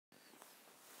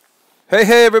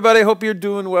Hey everybody, hope you're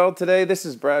doing well today. This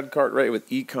is Brad Cartwright with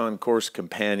Econ Course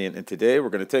Companion, and today we're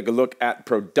going to take a look at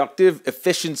productive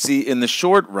efficiency in the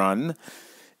short run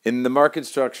in the market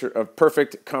structure of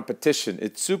perfect competition.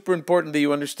 It's super important that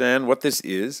you understand what this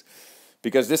is,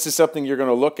 because this is something you're going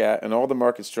to look at in all the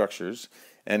market structures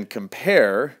and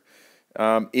compare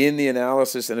in the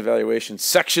analysis and evaluation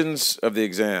sections of the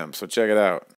exam. So check it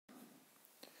out.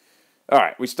 All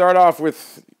right, we start off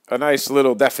with a nice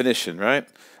little definition, right?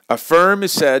 A firm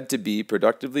is said to be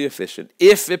productively efficient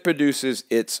if it produces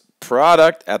its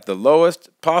product at the lowest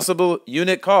possible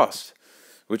unit cost,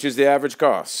 which is the average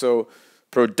cost. So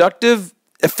productive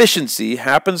efficiency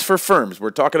happens for firms.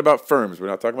 We're talking about firms. We're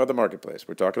not talking about the marketplace.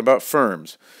 We're talking about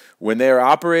firms when they are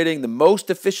operating the most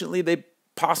efficiently they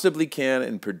possibly can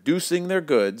in producing their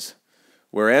goods,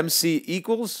 where MC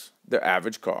equals their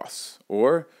average costs,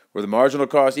 or where the marginal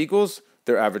cost equals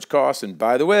their average cost. And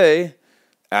by the way,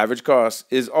 average cost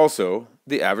is also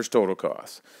the average total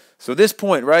cost. So this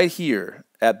point right here,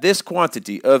 at this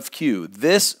quantity of Q,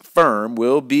 this firm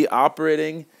will be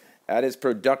operating at its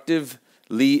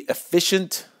productively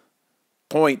efficient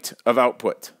point of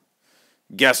output.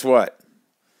 Guess what?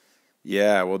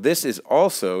 Yeah, well, this is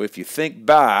also, if you think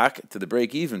back to the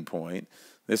break-even point,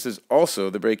 this is also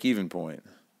the break-even point,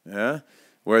 yeah,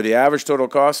 where the average total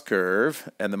cost curve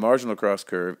and the marginal cost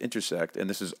curve intersect, and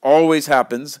this always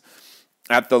happens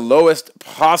at the lowest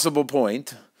possible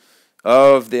point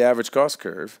of the average cost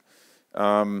curve,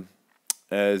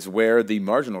 as where the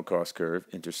marginal cost curve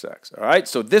intersects. All right,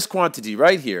 so this quantity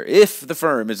right here, if the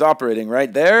firm is operating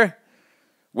right there,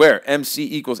 where MC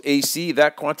equals AC,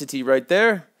 that quantity right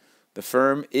there, the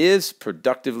firm is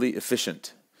productively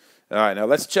efficient. All right, now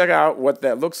let's check out what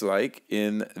that looks like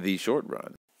in the short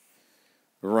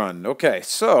run. Okay,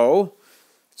 so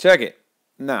check it.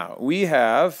 Now, we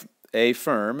have a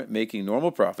firm making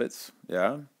normal profits,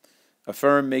 yeah? A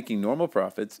firm making normal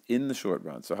profits in the short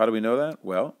run. So how do we know that?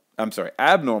 Well, I'm sorry,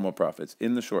 abnormal profits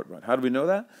in the short run. How do we know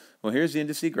that? Well, here's the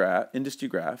industry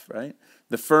graph, right?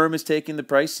 The firm is taking the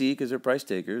price C because they're price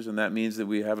takers, and that means that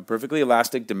we have a perfectly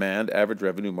elastic demand, average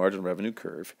revenue, marginal revenue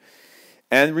curve.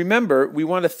 And remember, we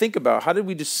want to think about how did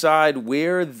we decide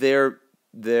where their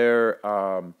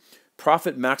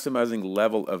profit maximizing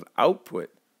level of output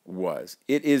was.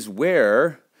 It is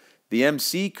where the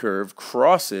MC curve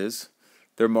crosses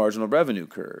their marginal revenue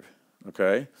curve,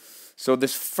 okay? So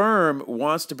this firm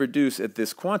wants to produce at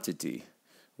this quantity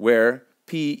where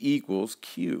P equals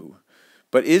Q.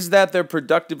 But is that their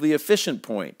productively efficient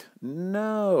point?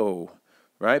 No,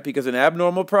 right? Because in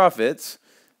abnormal profits,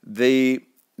 their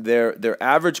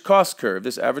average cost curve,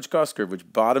 this average cost curve,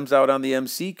 which bottoms out on the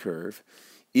MC curve,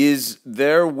 is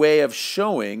their way of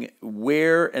showing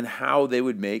where and how they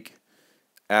would make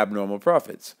abnormal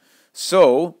profits.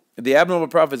 So the abnormal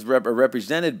profits are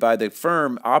represented by the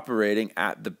firm operating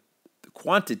at the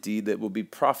quantity that will be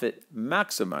profit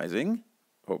maximizing,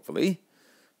 hopefully,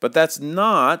 but that's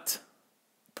not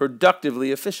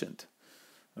productively efficient.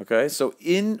 Okay, so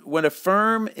when a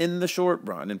firm in the short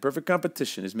run, in perfect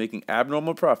competition, is making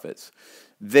abnormal profits,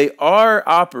 they are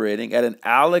operating at an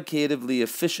allocatively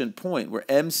efficient point where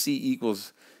MC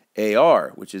equals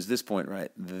AR, which is this point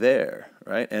right there,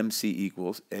 right? MC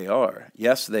equals AR.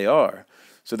 Yes, they are.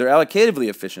 So they're allocatively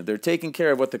efficient. They're taking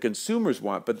care of what the consumers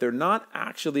want, but they're not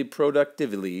actually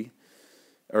productively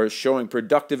or showing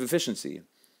productive efficiency,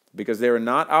 because they are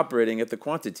not operating at the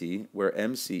quantity where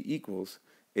MC equals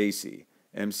AC.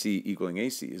 MC equaling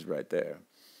AC is right there.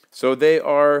 So they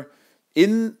are,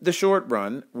 in the short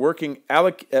run, operating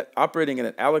at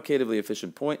an allocatively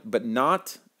efficient point, but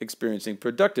not experiencing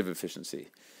productive efficiency.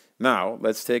 Now,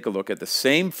 let's take a look at the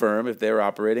same firm if they're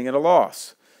operating at a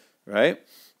loss, right?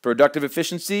 Productive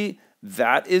efficiency,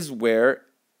 that is where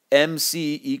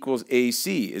MC equals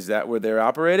AC. Is that where they're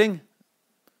operating?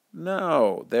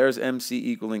 No, there's MC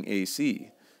equaling AC,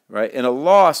 right? In a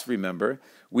loss, remember,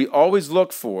 we always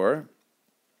look for,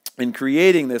 in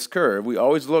creating this curve, we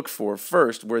always look for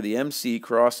first where the MC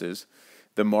crosses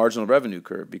the marginal revenue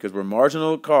curve, because where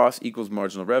marginal cost equals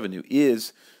marginal revenue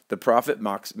is the profit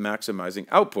maximizing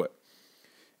output.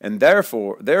 And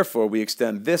therefore we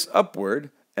extend this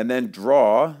upward and then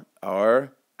draw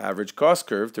our average cost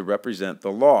curve to represent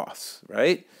the loss,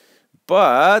 right?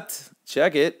 But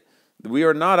check it, we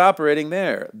are not operating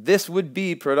there. This would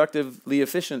be productively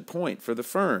efficient point for the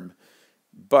firm.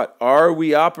 But are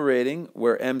we operating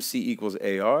where MC equals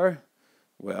AR?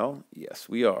 Well, yes,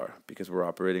 we are, because we're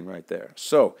operating right there.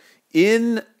 So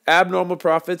in abnormal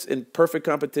profits, in perfect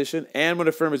competition, and when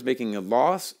a firm is making a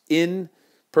loss in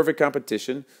perfect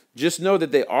competition, just know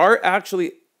that they are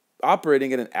actually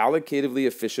operating at an allocatively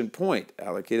efficient point,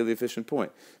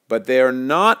 but they are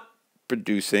not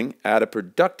producing at a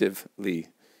productively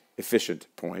efficient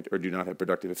point, or do not have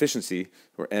productive efficiency,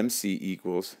 where MC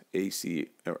equals AC,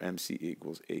 or MC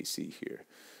equals AC here.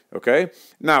 Okay?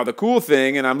 Now, the cool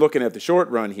thing, and I'm looking at the short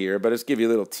run here, but let's give you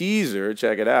a little teaser.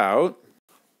 Check it out.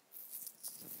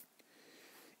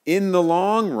 In the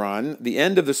long run, the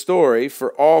end of the story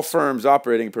for all firms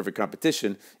operating in perfect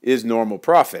competition is normal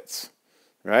profits,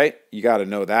 right? You got to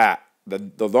know that.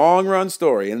 The long run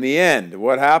story, in the end,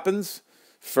 what happens?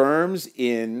 Firms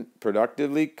in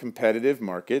perfectly competitive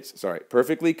markets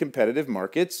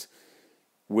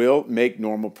will make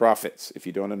normal profits. If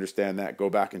you don't understand that, go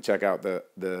back and check out the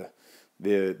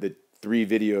 3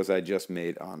 videos I just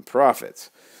made on profits.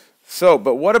 So,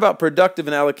 but what about productive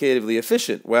and allocatively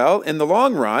efficient? Well, in the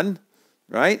long run,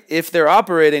 right, if they're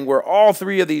operating where all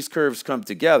 3 of these curves come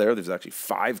together, there's actually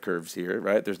 5 curves here,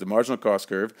 right? There's the marginal cost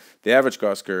curve, the average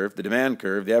cost curve, the demand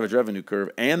curve, the average revenue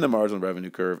curve, and the marginal revenue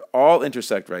curve all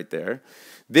intersect right there.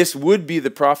 This would be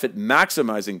the profit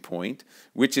maximizing point,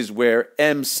 which is where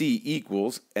MC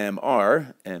equals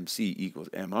MR,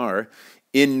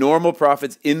 in normal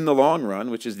profits in the long run,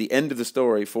 which is the end of the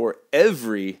story for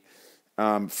every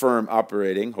firm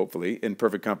operating, hopefully, in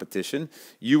perfect competition.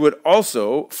 You would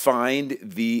also find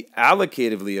the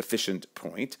allocatively efficient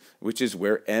point, which is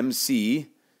where MC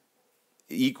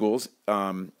equals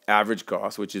average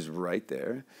cost, which is right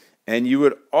there. And you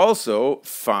would also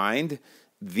find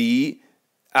the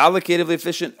allocatively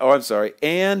efficient,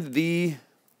 and the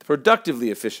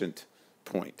productively efficient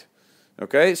point.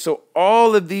 Okay, so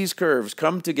all of these curves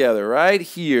come together right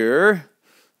here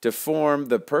to form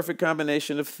the perfect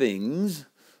combination of things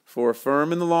for a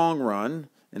firm in the long run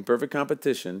in perfect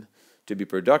competition to be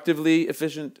productively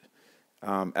efficient,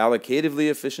 allocatively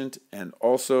efficient, and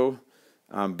also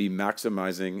be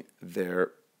maximizing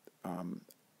their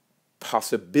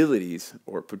possibilities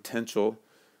or potential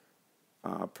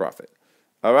profit.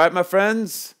 All right, my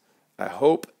friends, I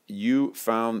hope you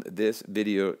found this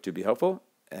video to be helpful,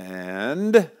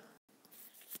 and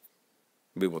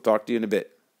we will talk to you in a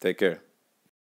bit. Take care.